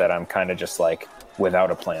experience, that I'm kind of just like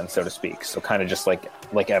without a plan, so to speak. So kind of just like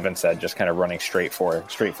Evan said, just kind of running straight for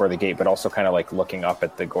the gate, but also kind of like looking up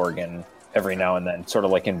at the Gorgon every now and then, sort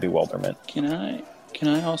of like in bewilderment. Can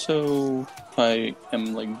I also, if I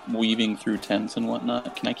am like weaving through tents and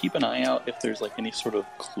whatnot, can I keep an eye out if there's like any sort of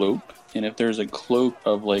cloak? And if there's a cloak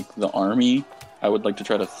of like the army, I would like to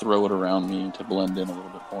try to throw it around me to blend in a little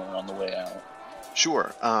bit more on the way out.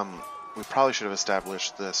 Sure. We probably should have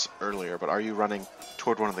established this earlier, but are you running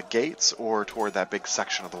toward one of the gates or toward that big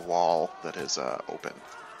section of the wall that is open?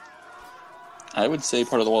 I would say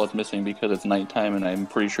part of the wall is missing because it's nighttime and I'm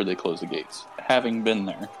pretty sure they close the gates, having been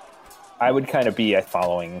there. I would kind of be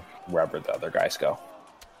following wherever the other guys go.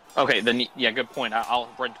 Okay, then, yeah, good point. I'll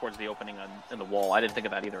run towards the opening in the wall. I didn't think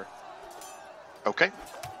of that either. Okay.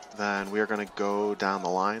 Then we are going to go down the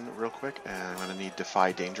line real quick, and I'm going to need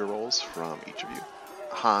defy danger rolls from each of you.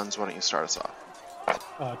 Hans, why don't you start us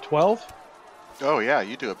off? 12? Oh yeah,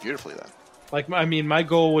 you do it beautifully then. Like, I mean, my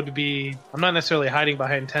goal would be, I'm not necessarily hiding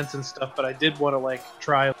behind tents and stuff, but I did want to, like,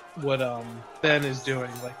 try what Ben is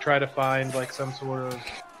doing. Like, try to find, like, some sort of...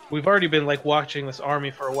 We've already been, like, watching this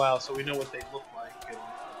army for a while, so we know what they look like. And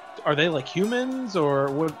are they, like, humans,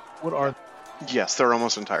 or what are they? Yes, they're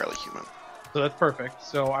almost entirely human. So that's perfect.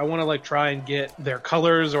 So I want to, like, try and get their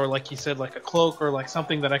colors, or, like you said, like, a cloak, or, like,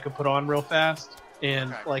 something that I could put on real fast.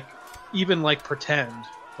 And, like, even, like, pretend.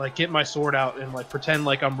 Like, get my sword out and, like, pretend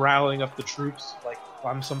like I'm rallying up the troops, like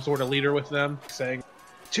I'm some sort of leader with them, saying,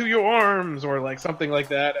 "To your arms!" or, like, something like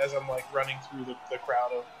that as I'm, like, running through the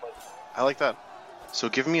crowd of, like... I like that. So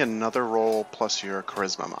give me another roll plus your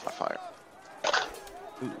charisma modifier.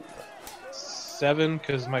 Ooh. 7,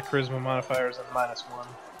 because my charisma modifier is a -1.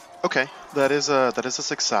 Okay, that is a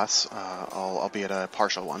success, albeit a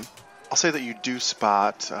partial one. I'll say that you do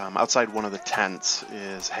spot outside one of the tents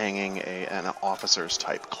is hanging an officer's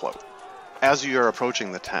type cloak. As you're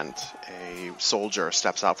approaching the tent, a soldier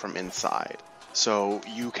steps out from inside. So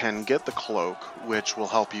you can get the cloak, which will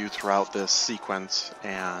help you throughout this sequence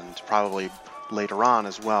and probably later on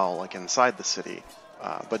as well, like inside the city.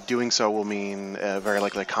 But doing so will mean very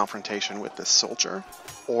likely a confrontation with this soldier.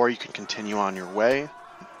 Or you can continue on your way,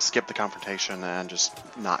 skip the confrontation, and just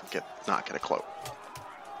not get a cloak.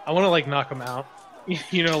 I want to like knock him out,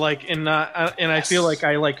 and I feel like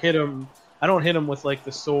I like hit him. I don't hit him with like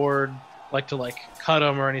the sword, like to like cut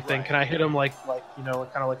him or anything. Right. Can I hit him like kind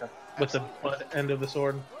of like with the butt end of the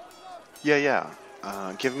sword? Yeah.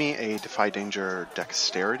 Give me a Defy Danger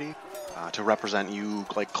dexterity to represent you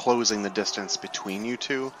like closing the distance between you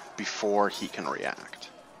two before he can react.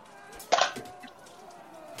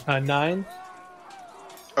 9.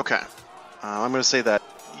 Okay. I'm going to say that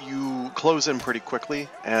you close in pretty quickly,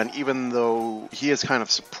 and even though he is kind of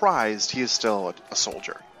surprised, he is still a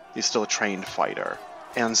soldier. He's still a trained fighter.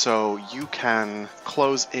 And so you can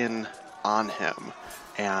close in on him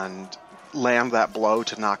and land that blow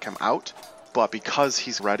to knock him out, but because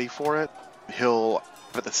he's ready for it, he'll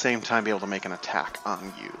at the same time be able to make an attack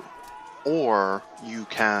on you. Or you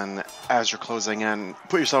can, as you're closing in,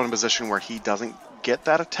 put yourself in a position where he doesn't get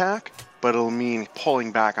that attack, but it'll mean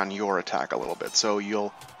pulling back on your attack a little bit. So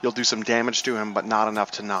you'll do some damage to him, but not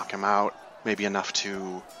enough to knock him out. Maybe enough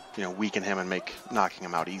to, weaken him and make knocking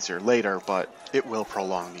him out easier later, but it will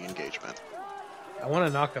prolong the engagement. I want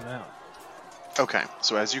to knock him out. Okay,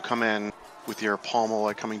 so as you come in with your pommel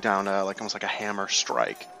like coming down almost like a hammer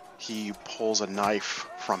strike, he pulls a knife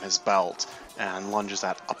from his belt and lunges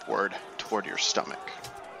that upward toward your stomach.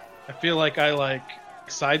 I feel like I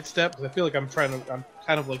sidestep because I feel like I'm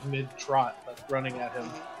kind of like mid trot, like running at him.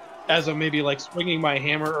 As I'm maybe like swinging my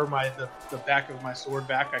hammer or the back of my sword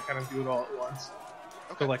back, I kind of do it all at once.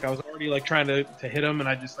 So like I was already like trying to hit him, and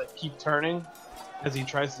I just like keep turning as he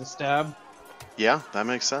tries to stab. Yeah, that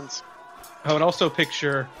makes sense. I would also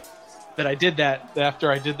picture that I did that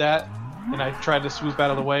after I did that, and I tried to swoop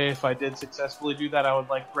out of the way. If I did successfully do that, I would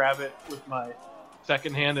like grab it with my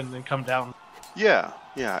second hand and then come down. Yeah,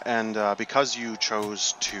 and because you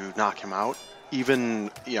chose to knock him out,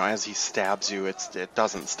 even as he stabs you, it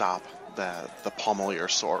doesn't stop the pommel of your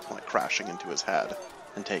sword from like crashing into his head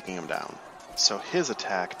and taking him down. So his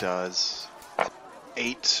attack does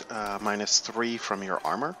 8 minus 3 from your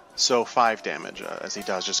armor, so 5 damage as he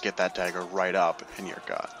does just get that dagger right up in your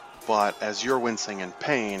gut. But as you're wincing in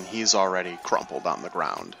pain, he's already crumpled on the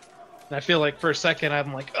ground. And I feel like for a second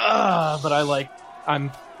I'm like, but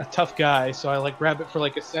I'm a tough guy, so I like grab it for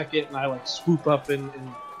like a second and I like swoop up and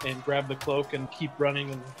grab the cloak and keep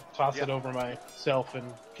running and toss it over myself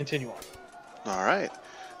and continue on. All right.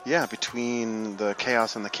 Yeah, between the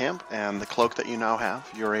chaos in the camp and the cloak that you now have,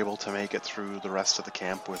 you're able to make it through the rest of the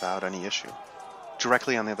camp without any issue.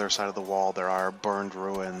 Directly on the other side of the wall, there are burned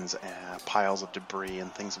ruins and piles of debris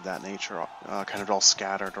and things of that nature, kind of all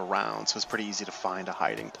scattered around. So it's pretty easy to find a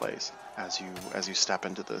hiding place as you step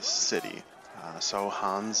into the city. So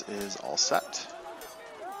Hans is all set.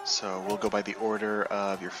 So we'll go by the order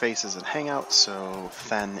of your faces and hangouts. So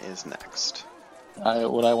Fen is next.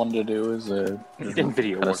 What I wanted to do is In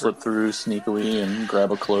video kind order. of slip through sneakily and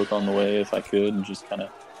grab a cloak on the way if I could, and just kind of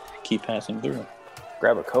keep passing through.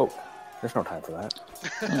 Grab a Coke. There's no time for that.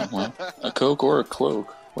 Yeah, well, a coke or a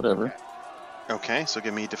cloak, whatever. Okay, so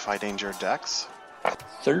give me Defy Danger Dex.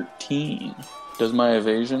 13. Does my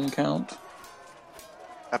evasion count?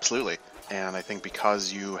 Absolutely. And I think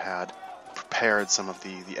because you had prepared some of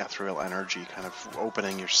the ethereal energy, kind of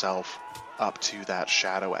opening yourself up to that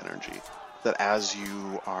shadow energy, that as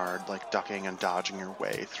you are like ducking and dodging your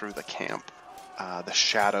way through the camp, the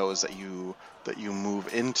shadows that you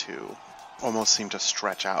move into almost seem to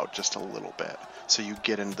stretch out just a little bit. So you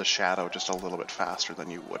get into the shadow just a little bit faster than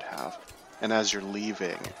you would have. And as you're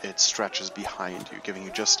leaving, it stretches behind you, giving you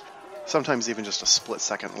just, sometimes even just a split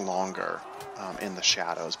second longer in the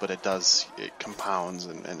shadows, but it compounds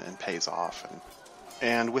and pays off.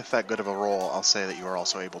 And with that good of a roll, I'll say that you are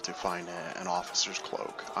also able to find an officer's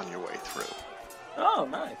cloak on your way through. Oh,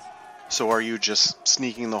 nice. So are you just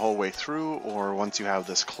sneaking the whole way through, or once you have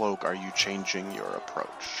this cloak, are you changing your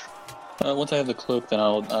approach? Once I have the cloak, then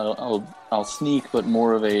I'll sneak, but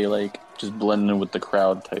more of a like just blend in with the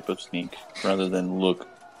crowd type of sneak, rather than look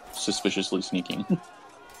suspiciously sneaking.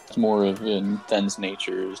 It's more of in Then's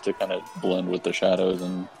nature is to kind of blend with the shadows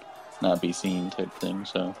and not be seen type thing.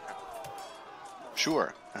 So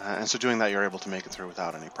Sure. And so doing that, you're able to make it through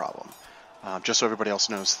without any problem. Just so everybody else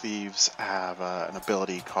knows, thieves have an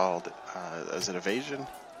ability called, is it evasion?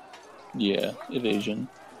 Yeah, evasion.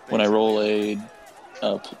 When I roll a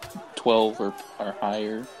 12 or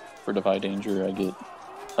higher for Defy Danger, I get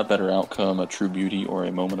a better outcome, a True Beauty, or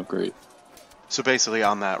a Moment of Grace. So basically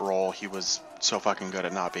on that roll, he was so fucking good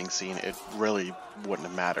at not being seen, it really wouldn't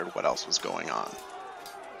have mattered what else was going on.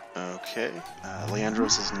 Okay,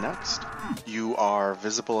 Leandros is next. You are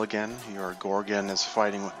visible again. Your Gorgon is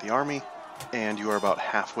fighting with the army, and you are about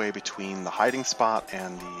halfway between the hiding spot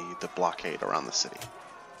and the blockade around the city.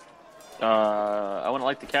 I would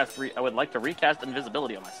like to recast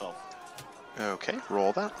invisibility on myself. Okay,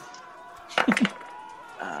 roll that.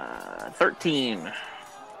 13.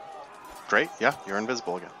 Great, yeah, you're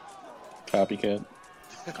invisible again. Copycat.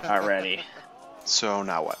 Alrighty. So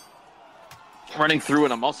now what? Running through,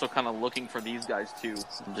 and I'm also kind of looking for these guys too,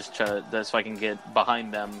 just so I can get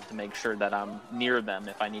behind them to make sure that I'm near them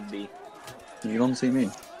if I need to be. You don't see me.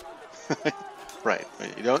 Right,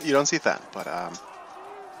 you don't see that, but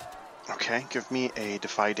okay, give me a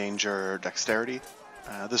Defy Danger Dexterity.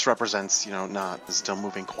 This represents, not still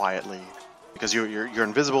moving quietly, because you're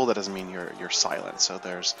invisible. That doesn't mean you're silent. So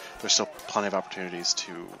there's still plenty of opportunities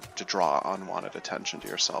to draw unwanted attention to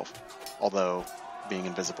yourself. Although being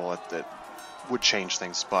invisible, it would change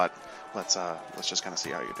things. But let's just kind of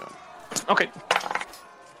see how you're doing. Okay,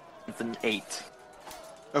 it's an 8.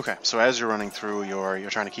 Okay, so as you're running through, you're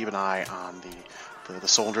trying to keep an eye on the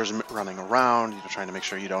soldiers running around. You're trying to make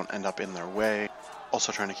sure you don't end up in their way.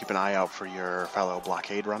 Also trying to keep an eye out for your fellow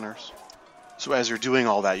blockade runners. So as you're doing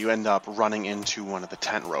all that, you end up running into one of the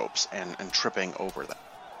tent ropes and tripping over them.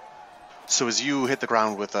 So as you hit the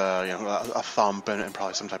ground with a thump and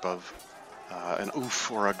probably some type of an oof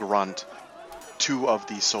or a grunt, 2 of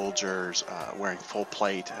the soldiers wearing full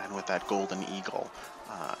plate and with that golden eagle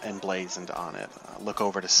emblazoned on it look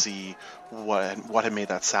over to see what had made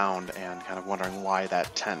that sound and kind of wondering why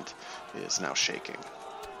that tent is now shaking.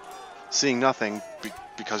 Seeing nothing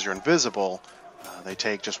because you're invisible, they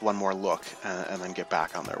take just one more look and then get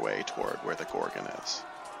back on their way toward where the Gorgon is.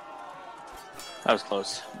 That was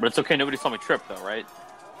close, but it's okay. Nobody saw me trip though, right?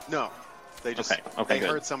 No, they just Okay, they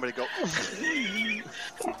heard somebody go.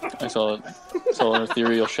 I saw an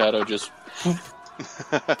ethereal shadow just...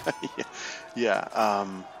 Yeah.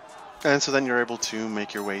 And so then you're able to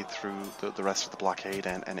make your way through the rest of the blockade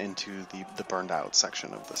and into the burned out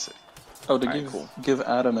section of the city. Oh, to give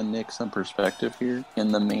Adam and Nick some perspective here,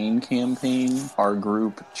 in the main campaign, our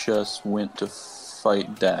group just went to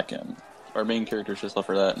fight Dakin. Our main characters just left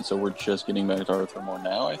for that, and so we're just getting back to Arthurmore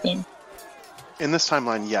now, I think. In this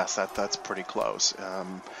timeline, yes, that's pretty close.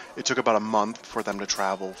 It took about a month for them to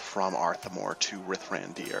travel from Arthurmore to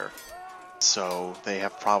Rithrandir. So they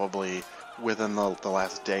have probably, within the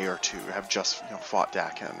last day or two, have just fought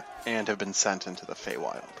Dakin and have been sent into the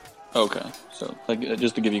Feywild. Okay, so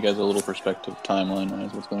just to give you guys a little perspective,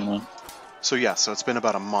 timeline-wise, what's going on. So so it's been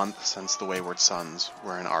about a month since the Wayward Sons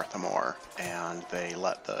were in Arthurmore, and they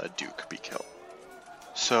let the Duke be killed.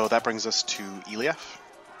 So that brings us to Elief.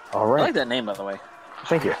 All I right. like that name, by the way.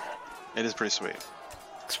 Thank you. It is pretty sweet.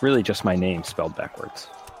 It's really just my name spelled backwards.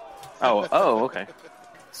 Oh, okay.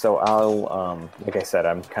 So I'll, like I said,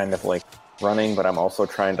 I'm kind of like running, but I'm also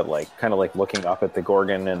trying to looking up at the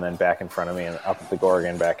Gorgon and then back in front of me and up at the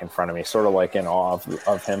Gorgon back in front of me, sort of like in awe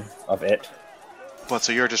of it. But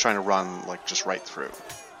so you're just trying to run just right through.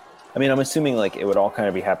 I mean, I'm assuming it would all kind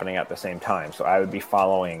of be happening at the same time, so I would be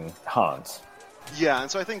following Hans. Yeah, and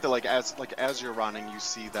so I think that as you're running, you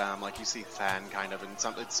see them, you see Than kind of, and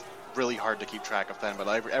it's really hard to keep track of Than, but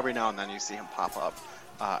every now and then you see him pop up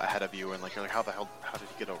ahead of you, and you're like, how the hell, how did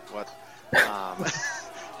he get over what?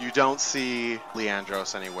 You don't see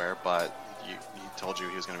Leandros anywhere, but he told you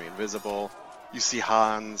he was going to be invisible. You see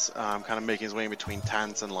Hans kind of making his way in between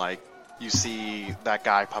tents, and you see that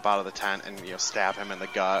guy pop out of the tent and stab him in the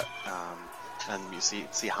gut, and you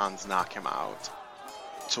see Hans knock him out.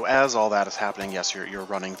 So as all that is happening, yes, you're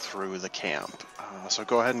running through the camp. So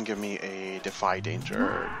go ahead and give me a Defy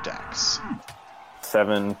Danger Dex.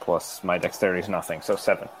 7 plus my dexterity is nothing, so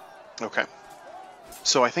 7. Okay.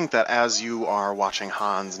 So I think that as you are watching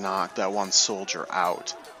Hans knock that one soldier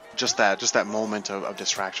out, just that moment of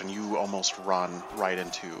distraction, you almost run right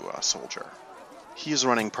into a soldier. He's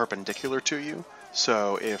running perpendicular to you,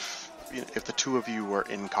 so if the two of you were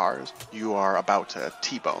in cars, you are about to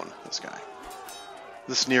T-bone this guy.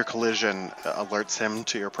 This near collision alerts him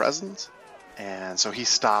to your presence, and so he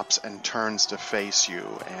stops and turns to face you,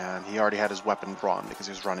 and he already had his weapon drawn because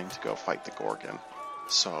he was running to go fight the Gorgon.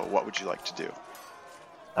 So what would you like to do?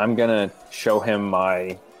 I'm gonna show him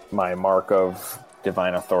my mark of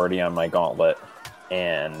divine authority on my gauntlet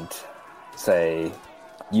and say,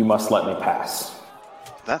 "You must let me pass."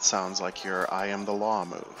 That sounds like your I am the law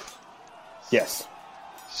move. Yes.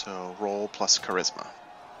 So roll plus charisma.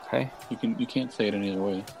 Okay. You can't say it any other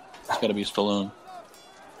way. It's got to be Stallone.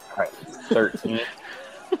 All right. 13.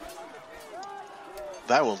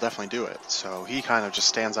 That will definitely do it. So he kind of just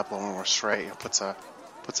stands up a little more straight, puts a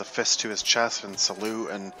fist to his chest and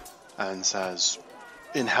salute and says,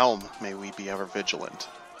 "In Helm, may we be ever vigilant."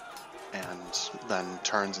 And then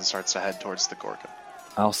turns and starts to head towards the Gorgon.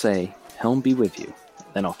 I'll say, Helm be with you.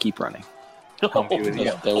 Then I'll keep running. That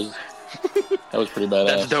was pretty badass.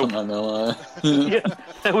 That's dope. I'm not gonna lie. Yeah,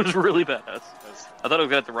 that was really badass. I thought I was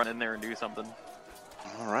gonna have to run in there and do something.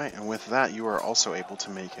 Alright, and with that you are also able to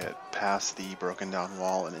make it past the broken down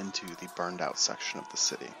wall and into the burned out section of the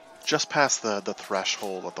city. Just past the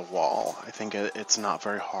threshold of the wall, I think it's not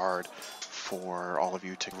very hard for all of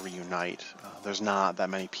you to reunite. There's not that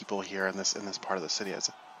many people here in this part of the city.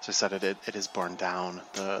 As I said, it is burned down.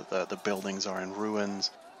 The buildings are in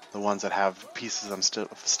ruins. The ones that have pieces of them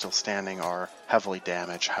still standing are heavily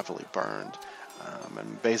damaged, heavily burned.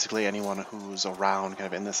 And basically anyone who's around kind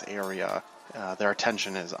of in this area, their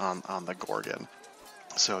attention is on the Gorgon.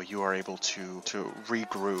 So you are able to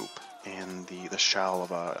regroup in the shell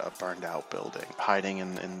of a burned out building, hiding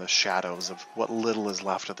in the shadows of what little is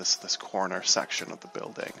left of this corner section of the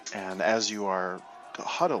building. And as you are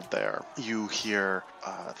huddled there, you hear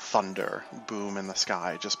thunder boom in the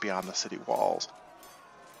sky just beyond the city walls.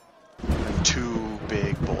 And two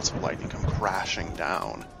big bolts of lightning come crashing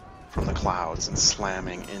down from the clouds and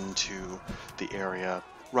slamming into the area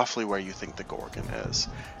roughly where you think the Gorgon is.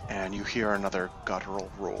 And you hear another guttural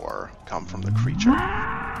roar come from the creature.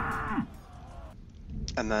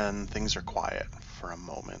 And then things are quiet for a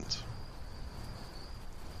moment.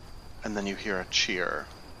 And then you hear a cheer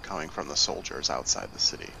coming from the soldiers outside the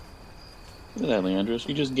city. Look at that, Leandros.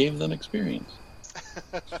 You just gave them experience.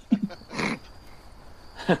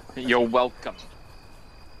 You're welcome.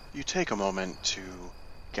 You take a moment to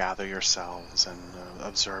gather yourselves and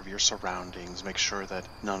observe your surroundings, make sure that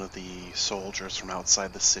none of the soldiers from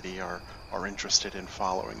outside the city are interested in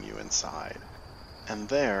following you inside. And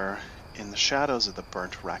there, in the shadows of the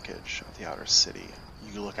burnt wreckage of the outer city,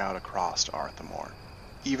 you look out across Arthemore,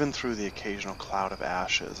 even through the occasional cloud of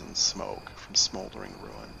ashes and smoke from smoldering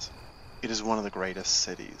ruins. It is one of the greatest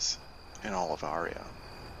cities in all of Aria.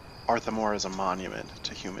 Arthemore is a monument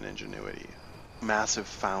to human ingenuity. Massive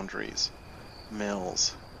foundries,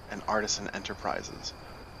 mills, and artisan enterprises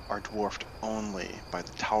are dwarfed only by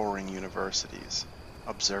the towering universities,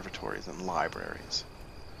 observatories, and libraries.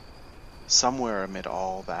 Somewhere amid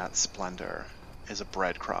all that splendor is a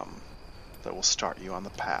breadcrumb that will start you on the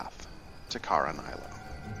path to Kara Nilo.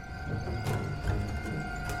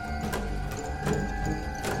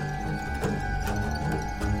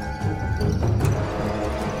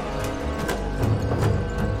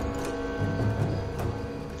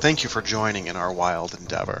 Thank you for joining in our wild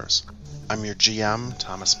endeavors. I'm your GM,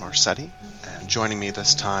 Thomas Marcetti, and joining me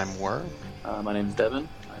this time were... My name's Devin.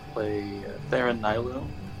 I play Theron Nilo.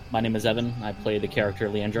 My name is Evan. I play the character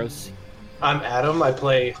Leandros. I'm Adam. I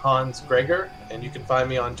play Hans Gregor, and you can find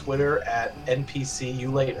me on Twitter at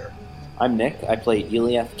NPCULater. I'm Nick. I play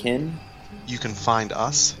Eliath Kin. You can find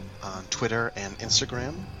us on Twitter and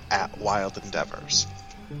Instagram at Wild Endeavors.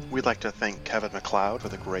 We'd like to thank Kevin MacLeod for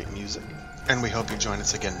the great music, and we hope you join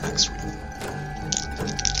us again next week.